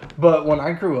 But when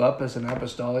I grew up as an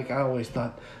apostolic, I always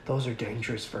thought those are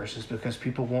dangerous verses because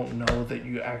people won't know that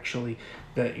you actually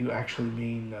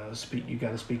mean speak. You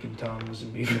got to speak in tongues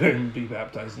and be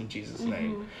baptized in Jesus'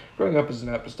 name. Growing up as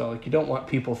an apostolic, you don't want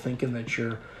people thinking that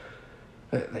you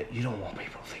don't want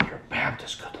people to think you're a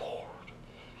Baptist. Good Lord.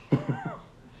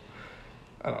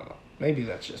 I don't know. Maybe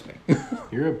that's just me.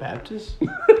 You're a Baptist?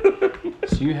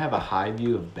 So you have a high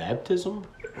view of baptism,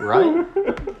 right?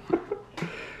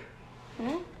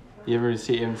 You haven't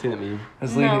seen that meme?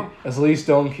 As Lee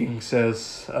Stone King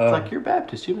says, It's like, you're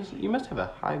Baptist. You must have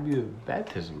a high view of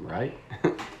baptism, right?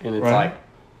 And it's Right. like,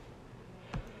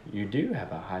 you do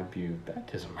have a high view of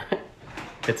baptism, right?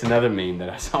 It's another meme that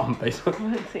I saw on Facebook. I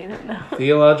haven't seen it now.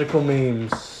 theological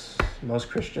memes, most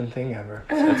Christian thing ever.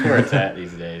 That's where it's at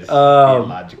these days.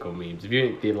 Theological memes. If you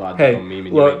ain't theological Hey, meme and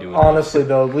you look, ain't doing honestly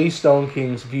though, Lee Stone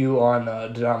King's view on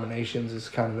denominations is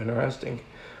kind of interesting.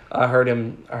 I heard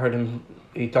him.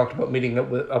 He talked about meeting up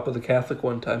with a Catholic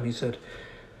one time. He said,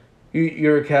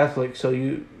 "You're a Catholic,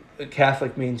 so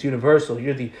Catholic means universal.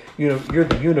 You're the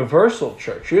universal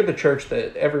church. You're the church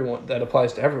that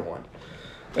applies to everyone."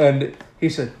 And he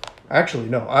said, "Actually,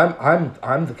 no.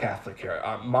 I'm the Catholic here.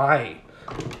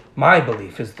 My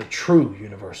belief is the true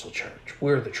universal church.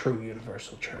 We're the true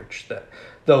universal church. That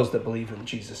those that believe in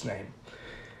Jesus' name."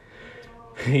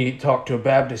 He talked to a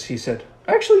Baptist. He said,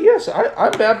 "Actually, yes,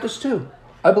 I'm Baptist too.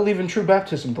 I believe in true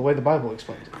baptism the way the Bible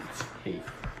explains it." It's funny.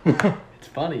 It's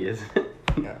funny, isn't it?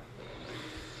 Yeah.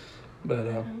 But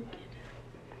Does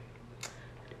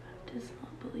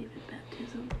not believe in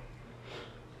baptism.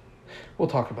 we'll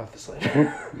talk about this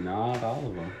later. Not all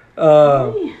of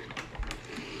them.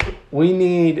 We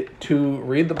need to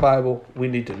read the Bible. We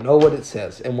need to know what it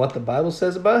says. And what the Bible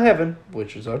says about heaven,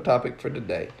 which is our topic for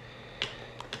today.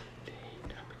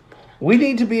 We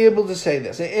need to be able to say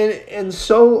this. And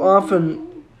so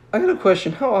often, I got a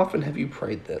question. How often have you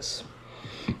prayed this?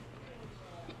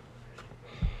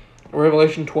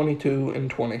 Revelation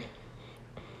 22:20.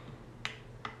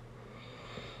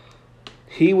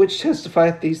 He which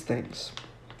testifieth these things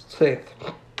saith,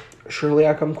 Surely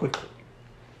I come quickly.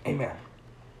 Amen.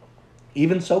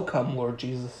 Even so come, Lord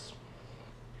Jesus.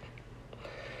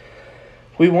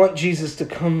 We want Jesus to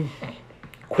come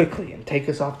quickly and take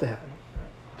us off to heaven.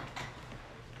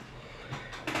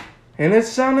 And it's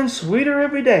sounding sweeter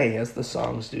every day, as the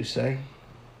songs do say.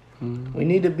 We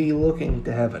need to be looking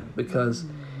to heaven because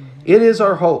it is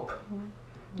our hope.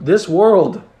 This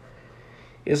world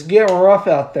is getting rough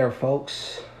out there,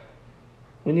 folks.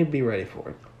 We need to be ready for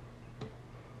it.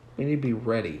 We need to be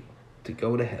ready to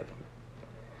go to heaven.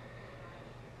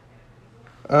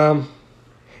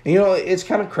 It's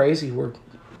kind of crazy. We're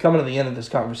coming to the end of this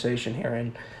conversation here,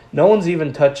 and no one's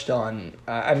even touched on.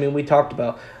 We talked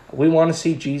about we want to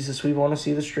see Jesus. We want to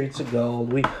see the streets of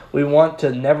gold. We want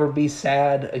to never be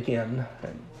sad again.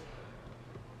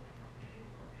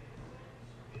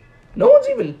 No one's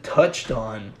even touched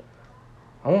on.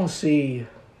 I want to see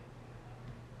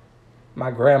my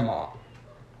grandma.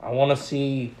 I want to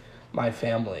see my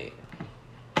family.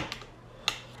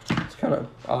 It's kind of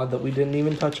odd that we didn't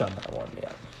even touch on that one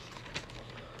yet.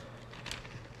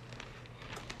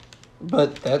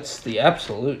 But that's the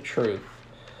absolute truth.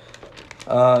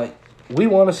 We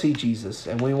want to see Jesus,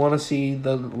 and we want to see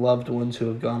the loved ones who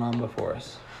have gone on before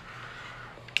us.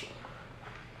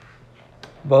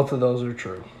 Both of those are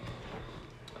true.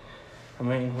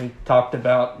 We talked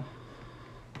about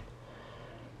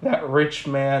that rich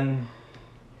man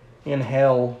in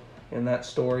hell in that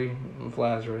story of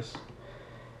Lazarus.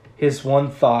 His one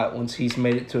thought once he's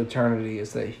made it to eternity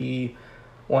is that he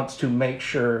wants to make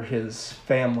sure his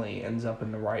family ends up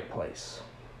in the right place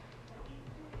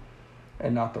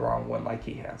and not the wrong one like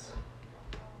he has.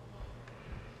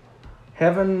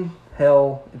 Heaven,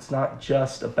 hell, it's not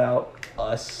just about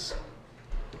us.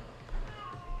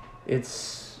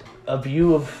 It's a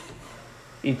view of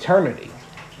eternity.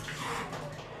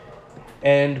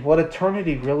 And what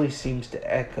eternity really seems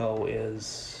to echo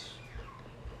is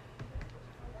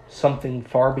something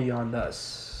far beyond us,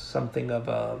 something of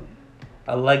a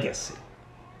legacy.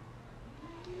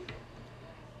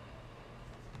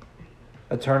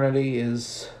 Eternity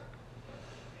is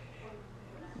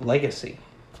legacy.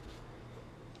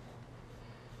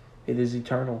 It is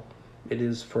eternal. It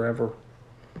is forever.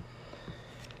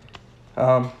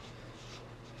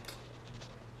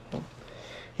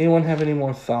 Anyone have any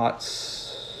more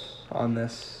thoughts on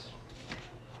this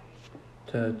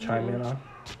to chime in on?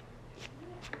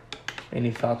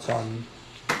 Any thoughts on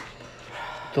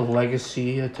the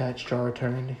legacy attached to our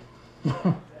eternity?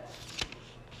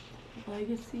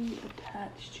 Legacy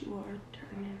attached to our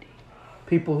eternity.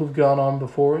 People who've gone on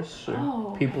before us, or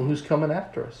Oh, people who's coming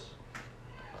after us.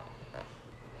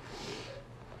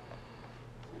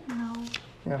 No.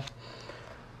 Yeah.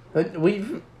 But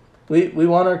we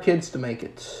want our kids to make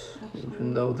it. Absolutely.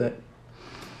 Even though that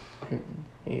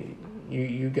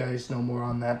you guys know more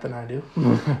on that than I do.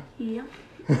 Yeah.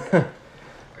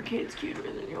 Our kid's cuter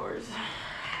than yours.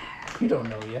 You don't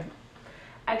know yet.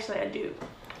 Actually, I do.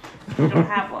 I don't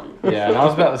have one. Yeah, and I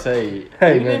was about to say,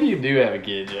 Hey, even man. if you do have a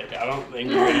kid, Jake, I don't think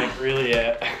you're gonna really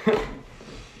at.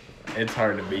 It's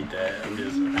hard to beat that. I'm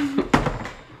just.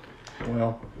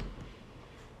 Well,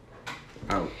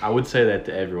 I would say that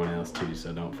to everyone else too,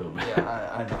 so don't feel bad. yeah,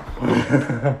 I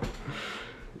know.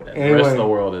 The rest Anyway. of the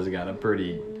world has got a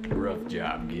pretty rough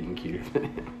job getting cuter than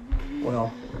him.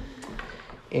 Well,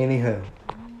 anywho.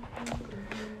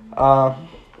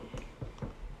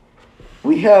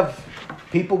 We have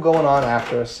people going on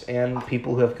after us and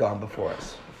people who have gone before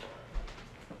us.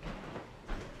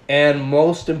 And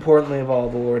most importantly of all,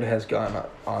 the Lord has gone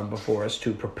on before us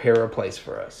to prepare a place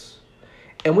for us.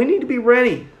 And we need to be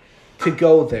ready to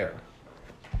go there.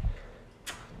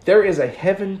 There is a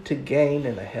heaven to gain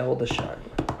and a hell to shun.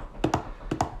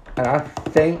 And I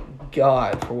thank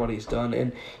God for what he's done.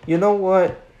 And you know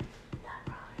what?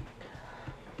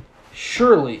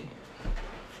 Surely,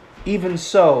 even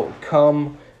so,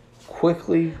 come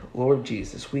quickly, Lord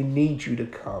Jesus. We need you to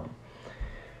come.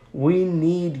 We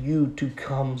need you to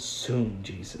come soon,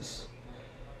 Jesus.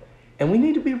 And we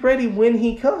need to be ready when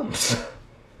he comes.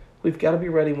 We've got to be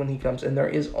ready when he comes. And there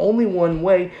is only one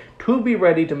way to be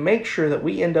ready to make sure that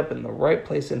we end up in the right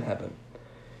place in heaven.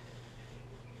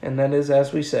 And that is,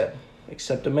 as we said,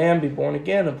 except a man be born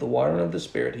again of the water and of the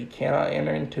Spirit, he cannot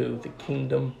enter into the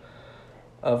kingdom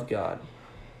of God.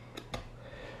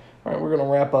 All right, we're going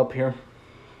to wrap up here.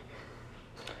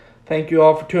 Thank you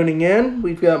all for tuning in.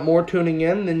 We've got more tuning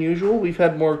in than usual. We've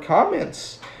had more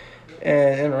comments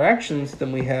and interactions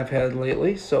than we have had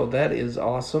lately, so that is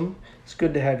awesome. It's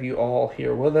good to have you all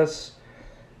here with us.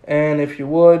 And if you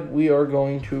would, we are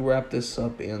going to wrap this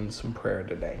up in some prayer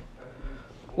today.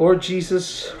 Lord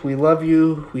Jesus, we love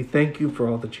you. We thank you for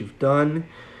all that you've done.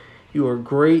 You are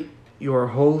great, you are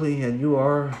holy, and you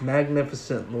are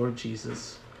magnificent, Lord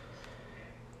Jesus.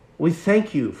 We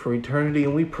thank you for eternity,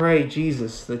 and we pray,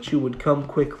 Jesus, that you would come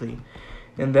quickly,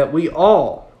 and that we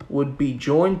all would be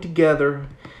joined together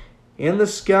in the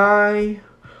sky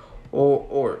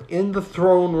or in the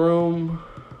throne room,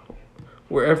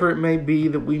 wherever it may be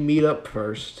that we meet up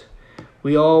first.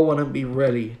 We all want to be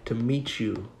ready to meet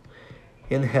you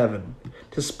in heaven,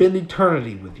 to spend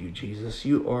eternity with you, Jesus.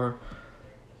 You are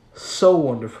so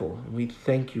wonderful, and we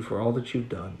thank you for all that you've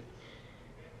done.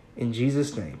 In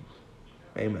Jesus' name,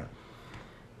 amen.